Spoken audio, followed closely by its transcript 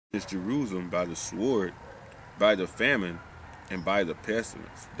is Jerusalem by the sword, by the famine, and by the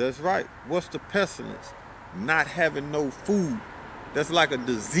pestilence. That's right. What's the pestilence? Not having no food. That's like a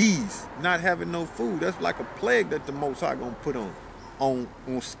disease. Not having no food. That's like a plague that the Most High gonna put on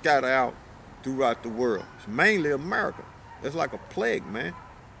scatter out throughout the world. It's mainly America. That's like a plague, man.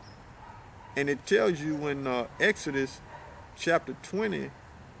 And it tells you in Exodus chapter 20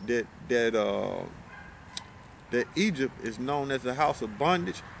 that Egypt is known as the house of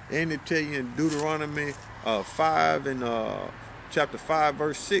bondage. And it tell you in Deuteronomy 5 and chapter 5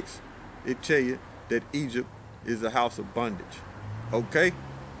 verse 6, it tell you that Egypt is a house of bondage. Okay?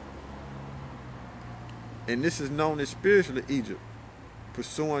 And this is known as spiritual Egypt,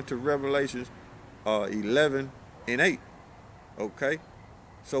 pursuant to Revelations 11 and 8. Okay?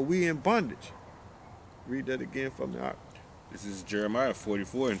 So we in bondage. Read that again from the. This is Jeremiah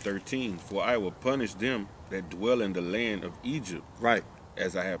 44 and 13. For I will punish them that dwell in the land of Egypt. Right.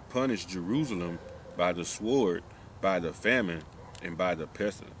 As I have punished Jerusalem by the sword, by the famine, and by the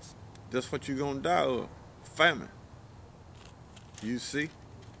pestilence. That's what you're going to die of. Famine. You see?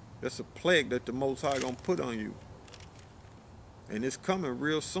 That's a plague that the Most High going to put on you. And it's coming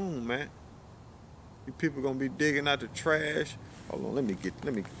real soon, man. You people going to be digging out the trash. Hold on, let me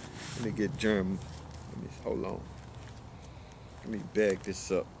get germ. Hold on. Let me bag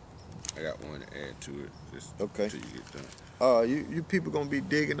this up. I got one to add to it. Just okay. Until you get done. You people gonna be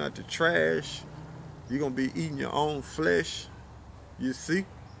digging out the trash. You're gonna be eating your own flesh. You see?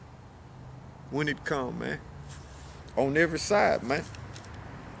 When it come, man. On every side, man.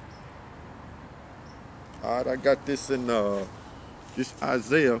 Alright, I got this in this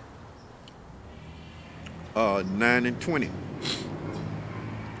Isaiah 9 and 20.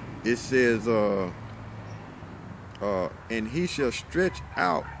 It says and he shall stretch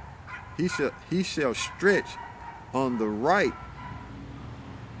out, he shall stretch on the right.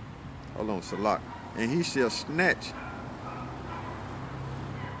 Hold on, Salak. And he shall snatch.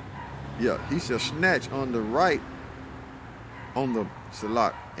 Yeah, he shall snatch on the right, on the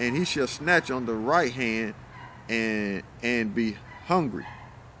Salak. And he shall snatch on the right hand and be hungry.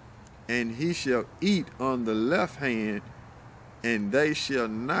 And he shall eat on the left hand, and they shall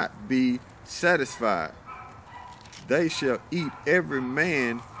not be satisfied. They shall eat every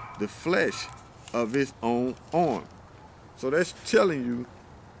man the flesh of his own arm. So that's telling you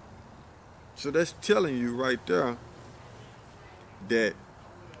right there that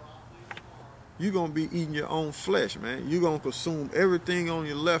you're going to be eating your own flesh, man. You're going to consume everything on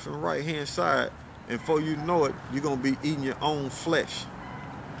your left and right hand side, and before you know it, you're going to be eating your own flesh.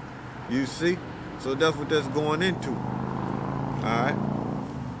 You see? So that's what that's going into. All right?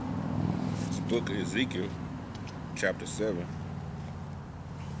 This book of Ezekiel, chapter 7,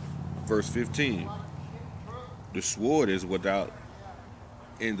 verse 15. The sword is without,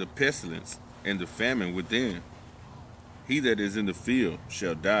 and the pestilence, and the famine within. He that is in the field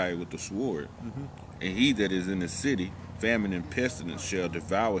shall die with the sword, and he that is in the city, famine and pestilence shall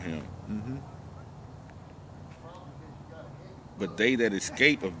devour him. But they that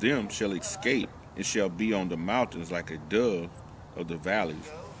escape of them shall escape, and shall be on the mountains like a dove of the valleys,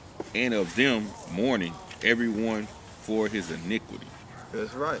 and of them mourning, everyone for his iniquity.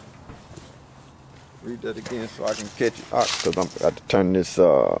 That's right. Read that again so I can catch it. Because I got to turn this.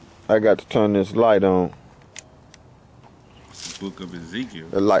 I got to turn this light on. The book of Ezekiel.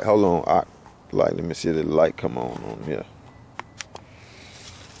 The light. Hold on. Light. Let me see the light come on here.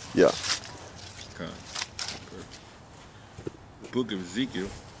 Yeah. Okay. The book of Ezekiel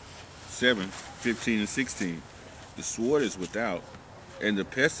 7, 15 and 16. The sword is without, and the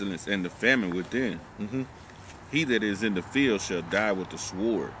pestilence and the famine within. He that is in the field shall die with the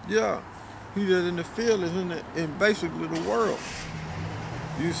sword. Yeah. He that in the field is in basically the world.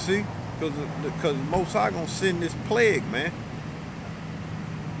 You see? Because Most High gonna send this plague, man.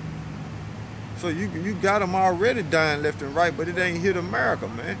 So you got them already dying left and right, but it ain't hit America,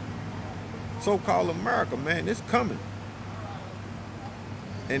 man. So-called America, man. It's coming.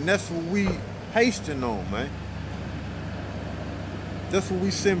 And that's what we hasting on, man. That's what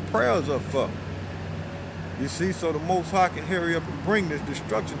we send prayers up for. You see, so the Most High can hurry up and bring this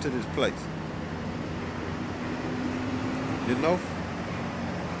destruction to this place. You know?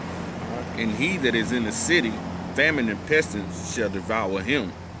 And he that is in the city, famine and pestilence shall devour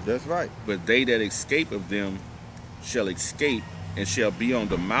him. That's right. But they that escape of them shall escape, and shall be on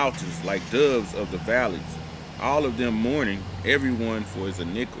the mountains like doves of the valleys, all of them mourning, everyone for his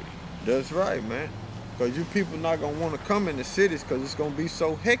iniquity. That's right, man. Because you people not going to want to come in the cities because it's going to be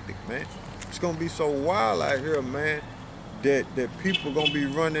so hectic, man. It's going to be so wild out here, man, that people going to be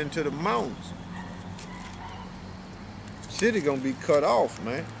running to the mountains. City going to be cut off,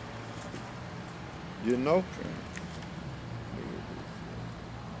 man. You know?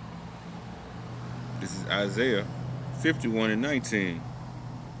 This is Isaiah 51:19.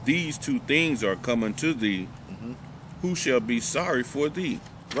 These two things are coming to thee. Who shall be sorry for thee?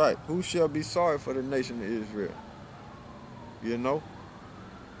 Right. Who shall be sorry for the nation of Israel? You know?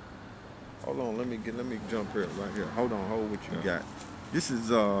 Hold on, let me jump here right here. Hold what you got. This is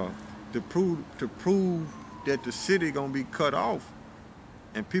to prove that the city gonna be cut off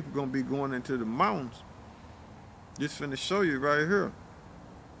and people gonna be going into the mountains. Just finna show you right here.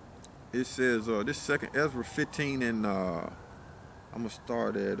 It says this second Ezra 15 and I'm gonna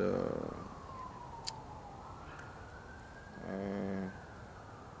start at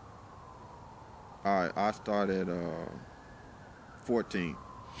all right, I start at 14.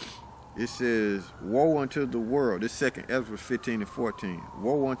 It says, woe unto the world. This second Ezra 15 and 14.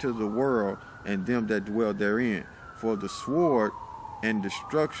 Woe unto the world and them that dwell therein, for the sword and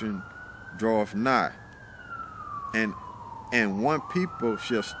destruction draweth nigh. And one people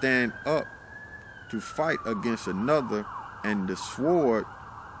shall stand up to fight against another, and the sword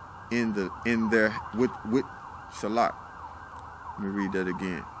in their with Salat. Let me read that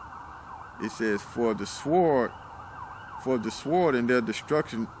again. It says, for the sword and their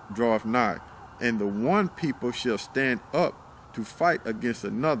destruction draweth nigh, and the one people shall stand up to fight against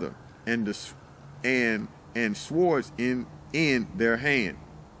another, and swords in their hand.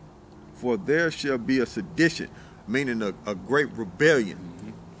 For there shall be a sedition, meaning a great rebellion.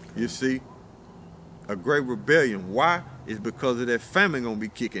 You see, a great rebellion. Why? It's because of that famine gonna be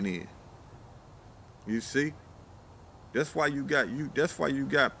kicking in. You see, that's why you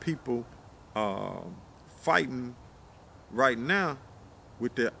got people fighting right now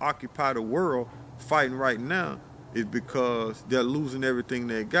with the occupy the world, fighting right now is because they're losing everything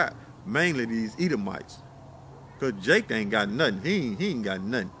they got. Mainly these Edomites. Because Jake ain't got nothing. He ain't got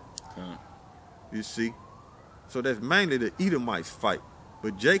nothing. You see? So that's mainly the Edomites fight.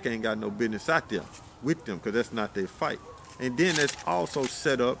 But Jake ain't got no business out there with them because that's not their fight. And then that's also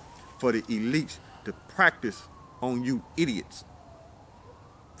set up for the elites to practice on you idiots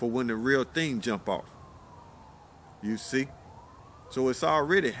for when the real thing jump off. You see? So it's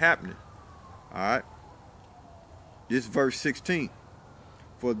already happening. All right? This verse 16.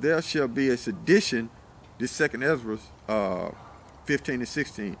 For there shall be a sedition, this second Ezra 15 and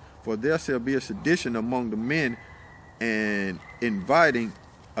 16. For there shall be a sedition among the men, and invading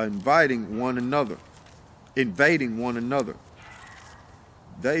one another.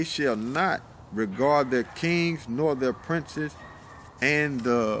 They shall not regard their kings nor their princes, and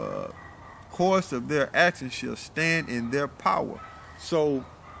the course of their actions shall stand in their power. So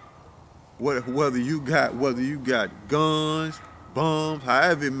whether you got guns, bombs,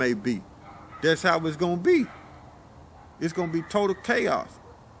 however it may be, that's how it's gonna be. It's gonna be total chaos.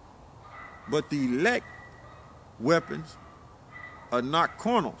 But the elect weapons are not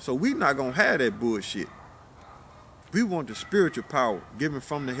carnal, so we're not gonna have that bullshit. We want the spiritual power given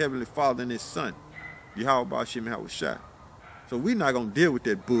from the Heavenly Father and His Son, YAHAWAH BAHASHAM YAHAWASHI. So we're not gonna deal with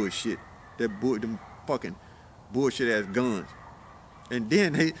that bullshit, them fucking bullshit ass guns. And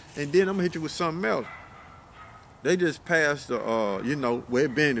then I'm gonna hit you with something else. They just passed the where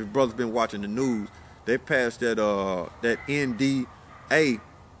it been, if brothers been watching the news, they passed that NDA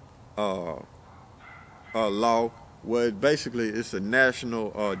law, where basically it's a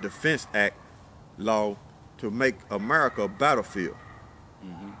National Defense Act law to make America a battlefield.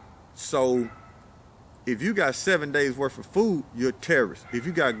 So if you got 7 days worth of food, you're a terrorist. If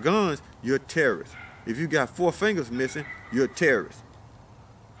you got guns, you're a terrorist. If you got 4 fingers missing, you're a terrorist.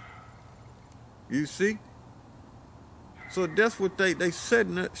 You see? So that's what they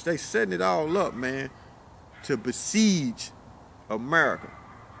setting it all up, man, to besiege America.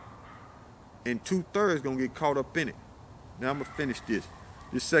 And 2/3 gonna get caught up in it. Now I'm gonna finish this.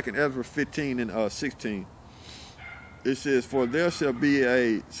 This second Ezra 15 and 16. It says, for there shall be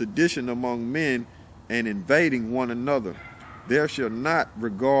a sedition among men, and invading one another. There shall not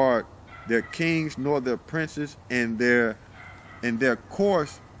regard their kings nor their princes, and their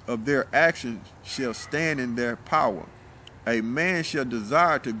course of their actions shall stand in their power. A man shall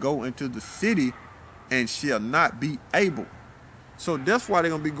desire to go into the city and shall not be able. So that's why they're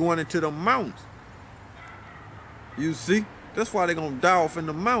going to be going into the mountains. You see? That's why they're going to die off in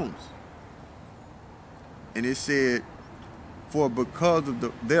the mountains. And it said, for because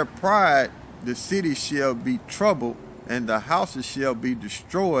of their pride, the city shall be troubled, and the houses shall be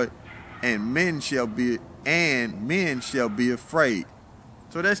destroyed, and men shall be afraid.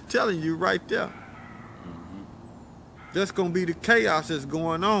 So that's telling you right there. That's going to be the chaos that's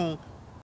going on